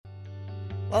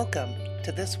Welcome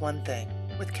to This One Thing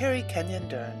with Carrie Kenyon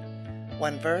Dern.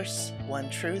 One verse, one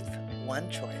truth, one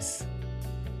choice.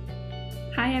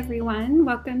 Hi everyone,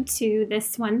 welcome to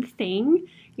This One Thing.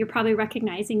 You're probably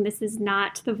recognizing this is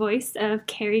not the voice of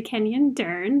Carrie Kenyon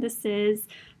Dern. This is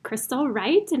Crystal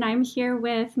Wright, and I'm here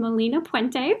with Melina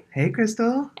Puente. Hey,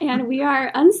 Crystal. And we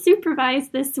are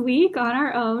unsupervised this week on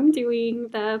our own doing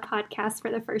the podcast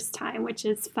for the first time, which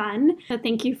is fun. So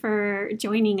thank you for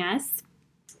joining us.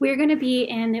 We're going to be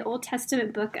in the Old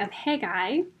Testament book of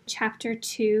Haggai, chapter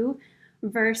 2,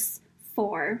 verse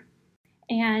 4.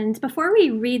 And before we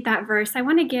read that verse, I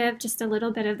want to give just a little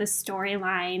bit of the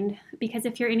storyline, because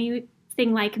if you're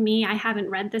anything like me, I haven't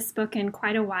read this book in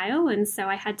quite a while, and so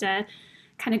I had to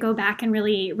kind of go back and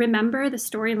really remember the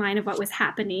storyline of what was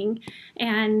happening.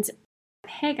 And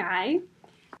Haggai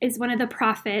is one of the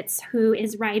prophets who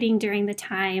is writing during the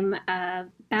time of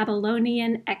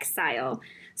Babylonian exile.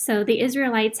 So the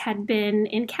Israelites had been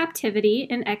in captivity,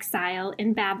 in exile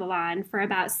in Babylon for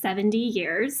about 70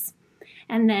 years.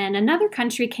 And then another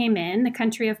country came in, the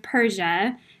country of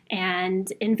Persia,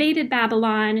 and invaded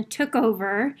Babylon, took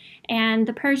over, and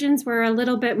the Persians were a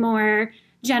little bit more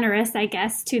generous, I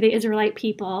guess, to the Israelite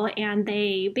people, and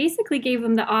they basically gave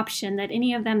them the option that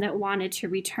any of them that wanted to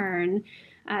return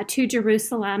to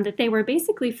Jerusalem, that they were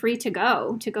basically free to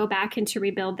go back and to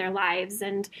rebuild their lives.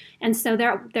 And so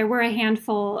there were a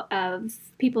handful of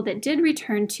people that did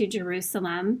return to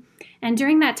Jerusalem. And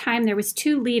during that time, there was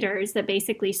two leaders that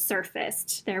basically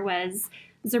surfaced. There was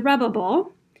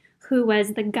Zerubbabel, who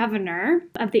was the governor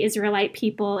of the Israelite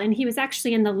people, and he was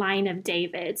actually in the line of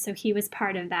David. So he was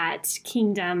part of that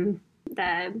kingdom,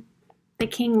 the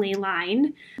kingly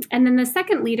line. And then the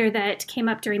second leader that came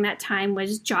up during that time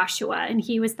was Joshua, and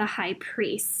he was the high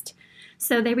priest.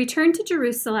 So they returned to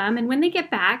Jerusalem, and when they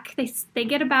get back, they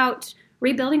get about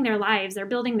rebuilding their lives. They're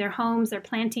building their homes, they're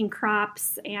planting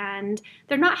crops, and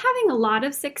they're not having a lot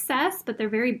of success, but they're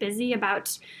very busy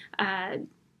about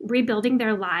rebuilding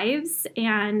their lives.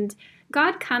 And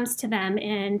God comes to them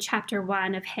in chapter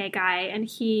 1 of Haggai, and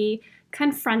he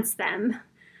confronts them.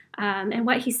 And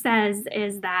what he says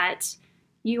is that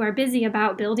you are busy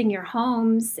about building your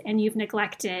homes, and you've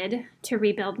neglected to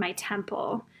rebuild my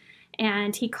temple.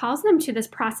 And he calls them to this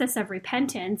process of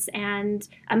repentance. And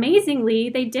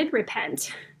amazingly, they did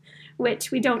repent,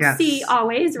 which we don't see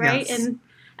always, right? Yes.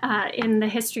 In the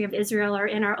history of Israel or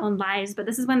in our own lives. But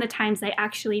this is one of the times they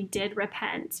actually did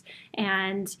repent.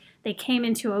 And they came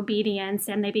into obedience,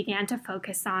 and they began to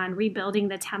focus on rebuilding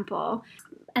the temple.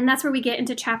 And that's where we get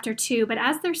into chapter 2. But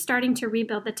as they're starting to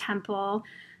rebuild the temple,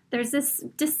 there's this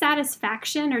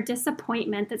dissatisfaction or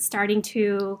disappointment that's starting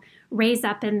to raise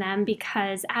up in them,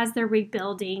 because as they're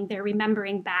rebuilding, they're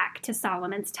remembering back to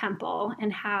Solomon's temple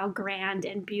and how grand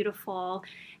and beautiful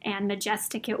and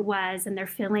majestic it was. And they're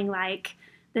feeling like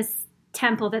this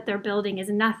temple that they're building is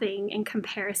nothing in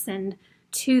comparison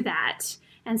to that.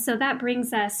 And so that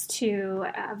brings us to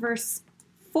verse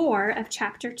 4 of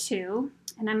chapter 2.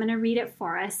 And I'm going to read it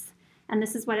for us. And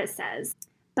this is what it says.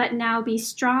 But now be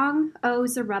strong, O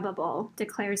Zerubbabel,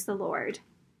 declares the Lord.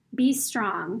 Be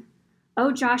strong,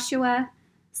 O Joshua,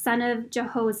 son of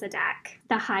Jehozadak,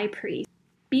 the high priest.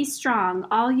 Be strong,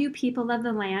 all you people of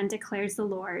the land, declares the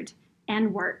Lord,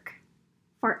 and work,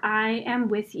 for I am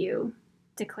with you,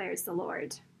 declares the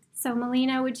Lord. So,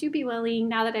 Melina, would you be willing,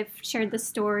 now that I've shared the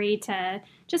story, to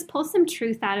just pull some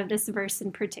truth out of this verse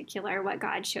in particular, what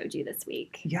God showed you this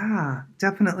week? Yeah,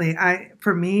 definitely.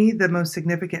 For me, the most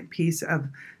significant piece of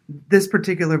this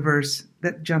particular verse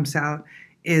that jumps out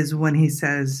is when he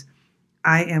says,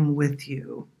 I am with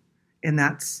you. And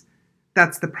that's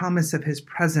the promise of his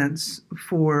presence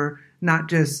for not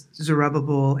just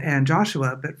Zerubbabel and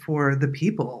Joshua, but for the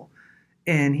people.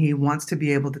 And he wants to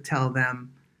be able to tell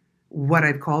them, what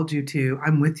I've called you to,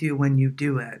 I'm with you when you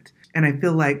do it. And I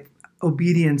feel like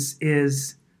obedience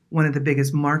is one of the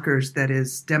biggest markers that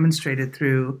is demonstrated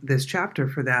through this chapter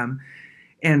for them,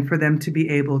 and for them to be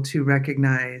able to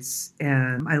recognize.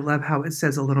 And I love how it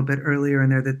says a little bit earlier in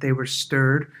there that they were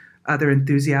stirred, their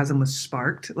enthusiasm was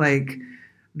sparked, like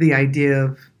the idea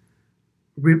of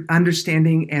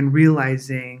understanding and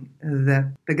realizing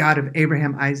that the God of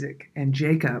Abraham, Isaac, and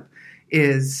Jacob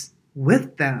is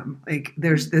with them. Like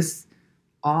there's this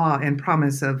awe and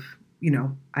promise of,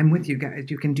 I'm with you guys,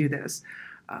 you can do this.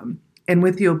 And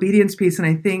with the obedience piece, and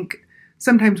I think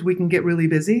sometimes we can get really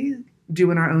busy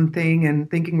doing our own thing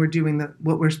and thinking we're doing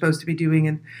what we're supposed to be doing.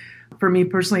 And for me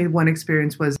personally, one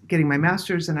experience was getting my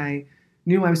master's, and I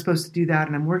knew I was supposed to do that,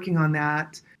 and I'm working on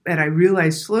that. And I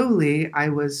realized slowly I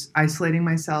was isolating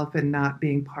myself and not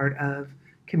being part of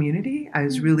community. I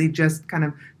was really just kind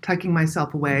of tucking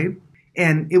myself away.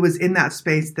 And it was in that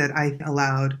space that I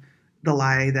allowed the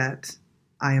lie that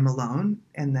I am alone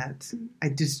and that I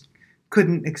just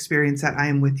couldn't experience that I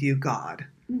am with you, God,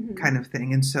 kind of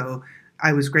thing. And so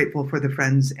I was grateful for the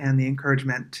friends and the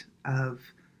encouragement of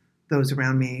those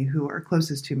around me who are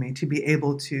closest to me to be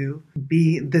able to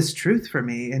be this truth for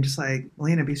me and just like,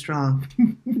 Melina, be strong.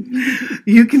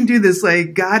 You can do this.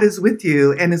 Like, God is with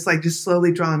you. And it's like just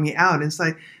slowly drawing me out. It's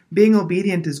like being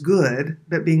obedient is good,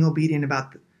 but being obedient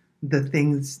about the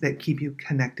things that keep you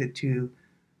connected to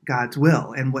God's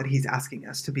will and what he's asking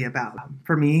us to be about.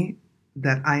 For me,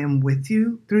 that I am with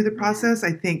you through the process.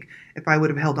 I think if I would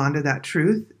have held on to that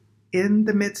truth in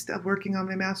the midst of working on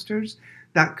my master's,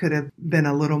 that could have been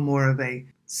a little more of a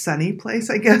sunny place,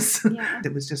 I guess. Yeah.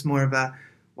 It was just more of a,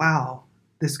 wow,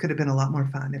 this could have been a lot more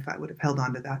fun if I would have held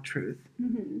on to that truth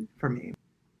for me.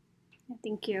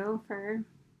 Thank you for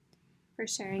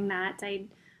sharing that. I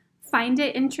find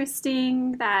it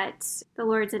interesting that the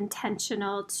Lord's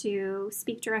intentional to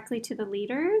speak directly to the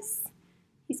leaders.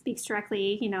 He speaks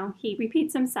directly, he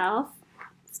repeats himself,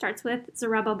 starts with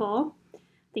Zerubbabel.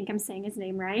 I think I'm saying his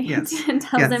name right. Yes. And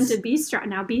tells them to be strong.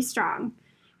 Now be strong.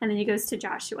 And then he goes to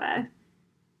Joshua,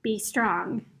 be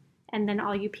strong. And then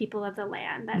all you people of the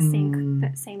land, that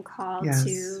same call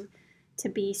to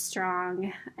be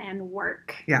strong and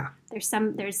work. Yeah. There's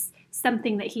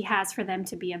something that he has for them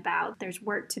to be about. There's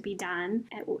work to be done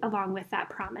along with that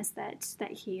promise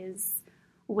that he is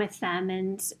with them.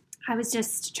 And I was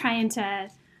just trying to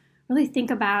really think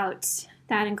about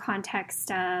that in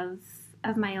context of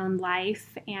my own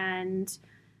life and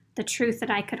the truth that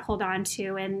I could hold on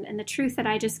to. And the truth that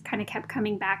I just kind of kept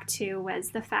coming back to was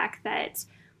the fact that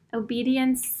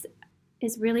obedience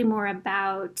is really more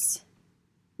about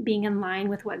being in line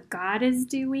with what God is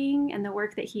doing and the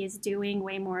work that he is doing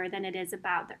way more than it is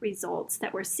about the results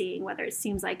that we're seeing, whether it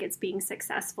seems like it's being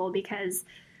successful, because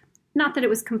not that it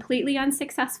was completely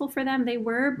unsuccessful for them. They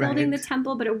were building the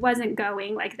temple, but it wasn't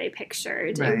going like they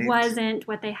pictured. It wasn't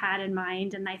what they had in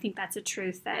mind. And I think that's a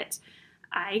truth that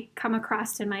I come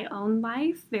across in my own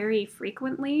life very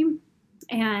frequently.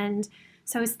 And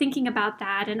so I was thinking about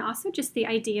that, and also just the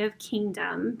idea of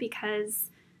kingdom, because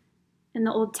in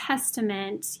the Old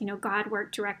Testament, God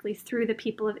worked directly through the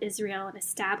people of Israel and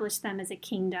established them as a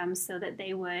kingdom so that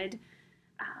they would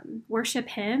worship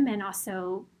him and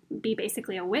also be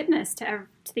basically a witness to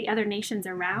the other nations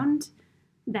around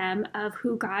them of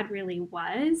who God really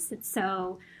was. And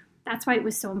so that's why it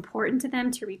was so important to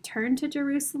them to return to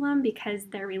Jerusalem, because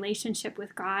their relationship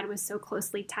with God was so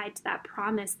closely tied to that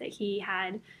promise that he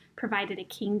had provided a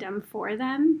kingdom for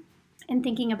them. And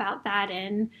thinking about that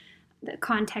in the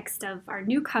context of our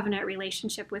new covenant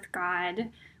relationship with God,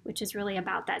 which is really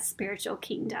about that spiritual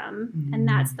kingdom. And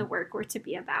that's the work we're to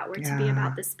be about. We're to be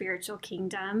about the spiritual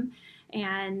kingdom,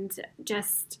 and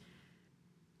just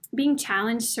being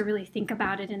challenged to really think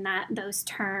about it in those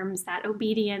terms, that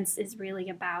obedience is really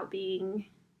about being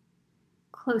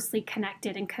closely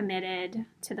connected and committed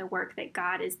to the work that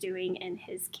God is doing in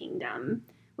his kingdom,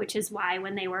 which is why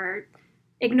when they were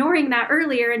ignoring that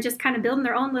earlier and just kind of building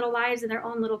their own little lives in their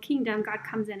own little kingdom, God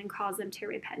comes in and calls them to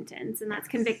repentance. And that's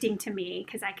convicting to me,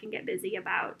 because I can get busy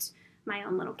about my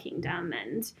own little kingdom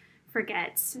and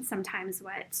forget sometimes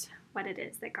what it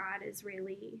is that God has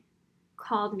really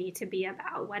called me to be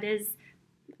about. What is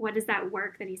that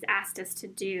work that he's asked us to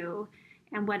do,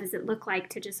 and what does it look like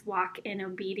to just walk in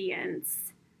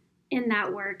obedience in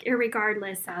that work,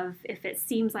 irregardless of if it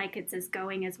seems like it's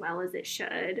going as well as it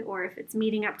should, or if it's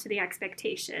meeting up to the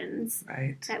expectations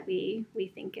that we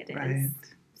think it is.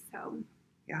 So,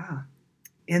 yeah.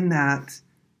 In that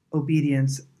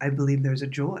obedience, I believe there's a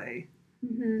joy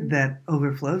that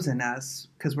overflows in us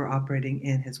because we're operating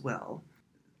in his will.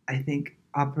 I think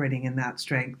operating in that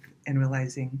strength and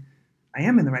realizing I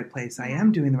am in the right place, I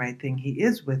am doing the right thing, he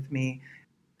is with me,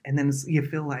 and then you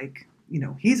feel like,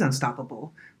 he's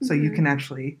unstoppable, so you can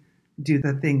actually do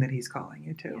the thing that he's calling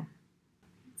you to. Yeah.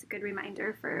 It's a good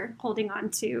reminder for holding on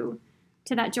to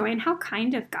that joy, and how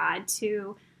kind of God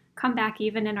to come back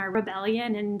even in our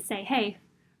rebellion and say, hey,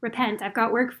 repent, I've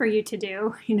got work for you to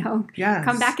do,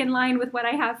 come back in line with what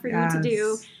I have for you to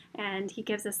do. And he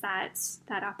gives us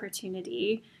that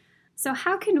opportunity. So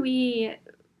how can we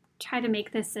try to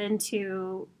make this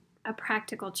into a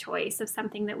practical choice of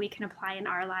something that we can apply in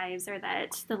our lives, or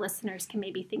that the listeners can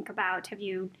maybe think about? Have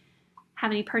you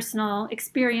have any personal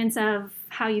experience of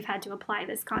how you've had to apply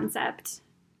this concept?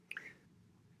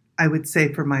 I would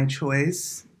say for my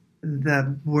choice,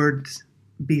 the word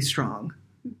be strong.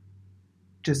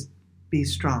 Just be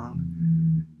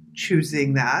strong.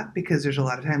 Choosing that, because there's a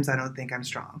lot of times I don't think I'm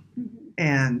strong.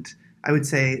 And I would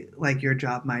say, like, your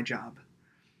job, my job.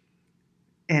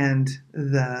 and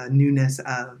the newness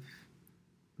of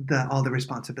all the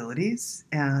responsibilities,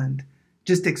 and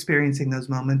just experiencing those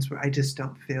moments where I just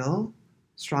don't feel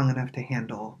strong enough to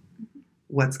handle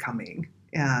what's coming.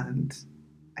 And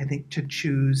I think to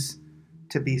choose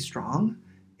to be strong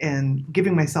and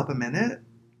giving myself a minute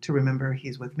to remember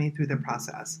he's with me through the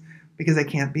process, because I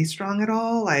can't be strong at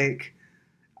all. Like,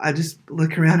 I just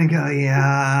look around and go,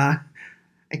 yeah,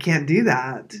 I can't do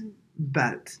that.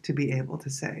 But to be able to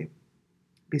say,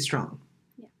 be strong.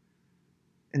 Yeah.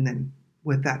 And then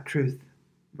with that truth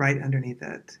right underneath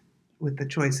it, with the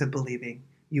choice of believing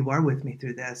you are with me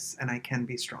through this and I can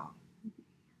be strong.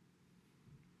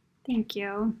 Thank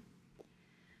you.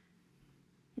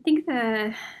 I think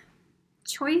the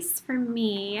choice for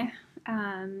me,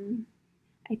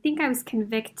 I think I was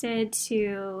convicted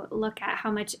to look at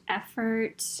how much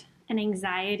effort and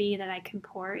anxiety that I could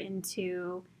pour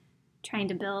into trying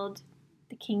to build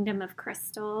the kingdom of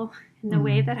Crystal in the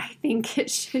way that I think it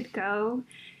should go,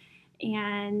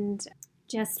 and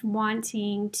just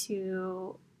wanting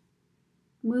to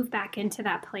move back into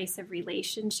that place of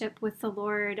relationship with the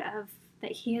Lord, of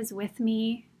that he is with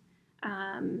me,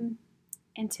 and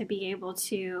to be able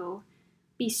to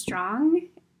be strong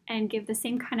and give the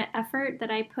same kind of effort that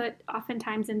I put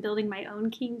oftentimes in building my own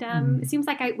kingdom. It seems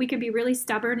like we could be really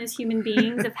stubborn as human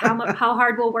beings of how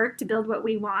hard we'll work to build what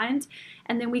we want.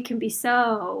 And then we can be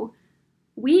so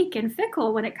weak and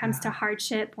fickle when it comes to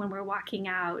hardship, when we're walking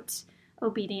out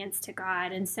obedience to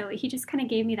God. And so he just kind of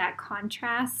gave me that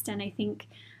contrast. And I think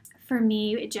for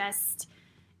me, it just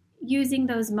using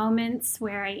those moments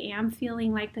where I am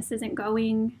feeling like this isn't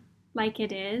going like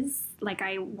it is, like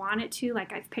I want it to,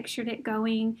 like I've pictured it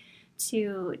going,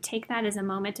 to take that as a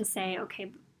moment to say,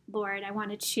 okay, Lord, I'm going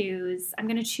to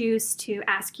choose to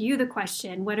ask you the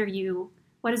question, what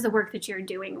is the work that you're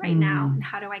doing right now? And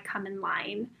how do I come in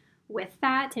line with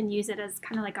that and use it as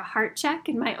kind of like a heart check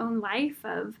in my own life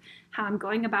of how I'm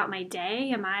going about my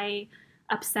day? Am I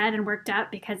upset and worked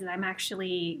up because I'm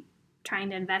actually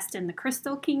trying to invest in the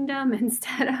Crystal kingdom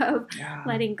instead of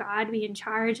letting God be in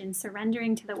charge and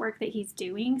surrendering to the work that he's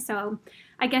doing? So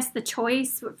I guess the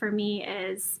choice for me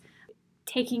is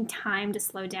taking time to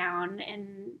slow down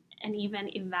and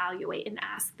even evaluate and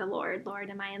ask the Lord,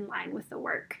 am I in line with the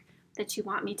work that you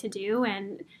want me to do?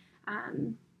 And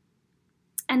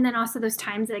then also those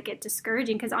times that get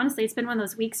discouraging, because honestly, it's been one of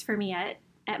those weeks for me at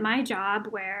my job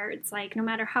where it's like, no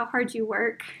matter how hard you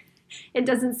work, it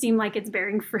doesn't seem like it's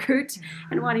bearing fruit,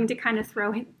 and wanting to kind of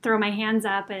throw my hands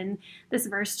up. And this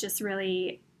verse just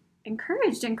really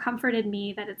encouraged and comforted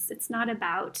me that it's not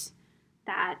about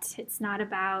that. It's not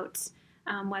about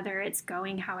whether it's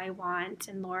going how I want.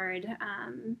 And Lord,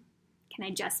 can I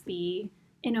just be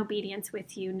in obedience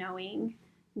with you, knowing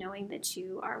that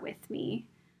you are with me?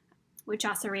 Which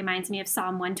also reminds me of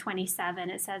Psalm 127.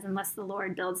 It says, unless the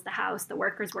Lord builds the house, the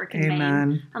workers work in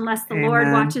vain. Unless the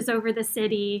Lord watches over the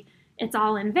city, it's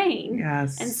all in vain.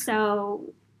 Yes. And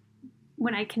so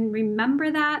when I can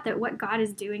remember that what God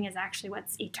is doing is actually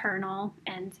what's eternal,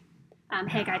 and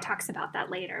Haggai talks about that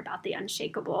later, about the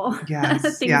unshakable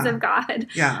things of God.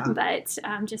 Yeah. But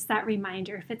just that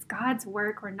reminder, if it's God's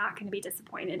work, we're not going to be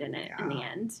disappointed in it in the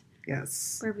end.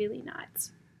 Yes. We're really not.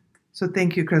 So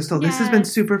thank you, Crystal. Yes. This has been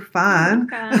super fun.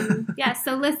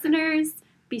 So listeners,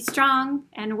 be strong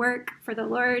and work for the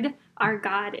Lord. Our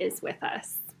God is with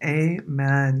us.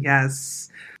 Amen. Yes.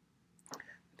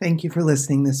 Thank you for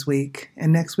listening this week.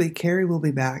 And next week, Carrie will be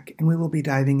back, and we will be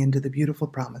diving into the beautiful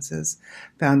promises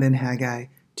found in Haggai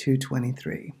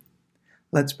 2:23.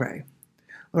 Let's pray.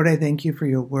 Lord, I thank you for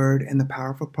your word and the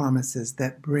powerful promises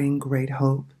that bring great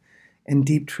hope and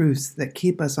deep truths that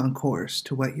keep us on course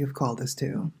to what you've called us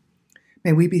to.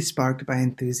 May we be sparked by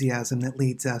enthusiasm that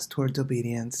leads us towards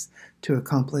obedience to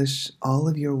accomplish all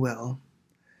of your will.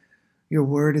 Your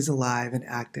word is alive and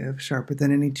active, sharper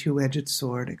than any two-edged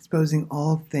sword, exposing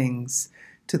all things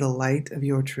to the light of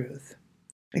your truth.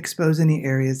 Expose any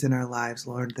areas in our lives,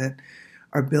 Lord, that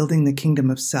are building the kingdom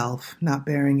of self, not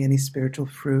bearing any spiritual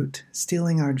fruit,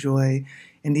 stealing our joy,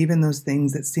 and even those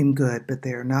things that seem good, but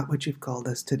they are not what you've called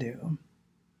us to do.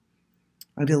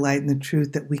 I delight in the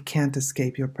truth that we can't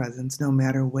escape your presence. No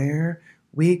matter where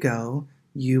we go,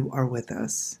 you are with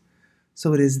us.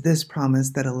 So it is this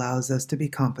promise that allows us to be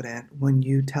confident when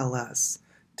you tell us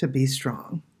to be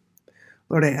strong.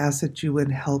 Lord, I ask that you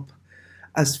would help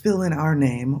us fill in our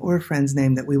name or a friend's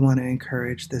name that we want to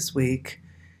encourage this week,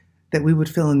 that we would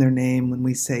fill in their name when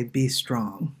we say, be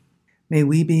strong. May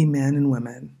we be men and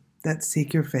women that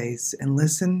seek your face and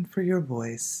listen for your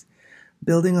voice,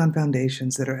 building on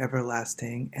foundations that are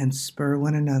everlasting, and spur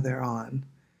one another on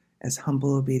as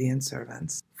humble, obedient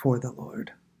servants for the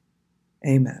Lord.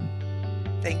 Amen.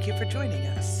 Thank you for joining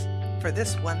us for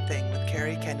This One Thing with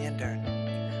Carrie Kenyon Dern.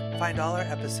 Find all our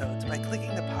episodes by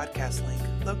clicking the podcast link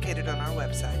located on our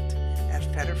website at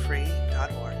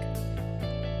fetterfree.org.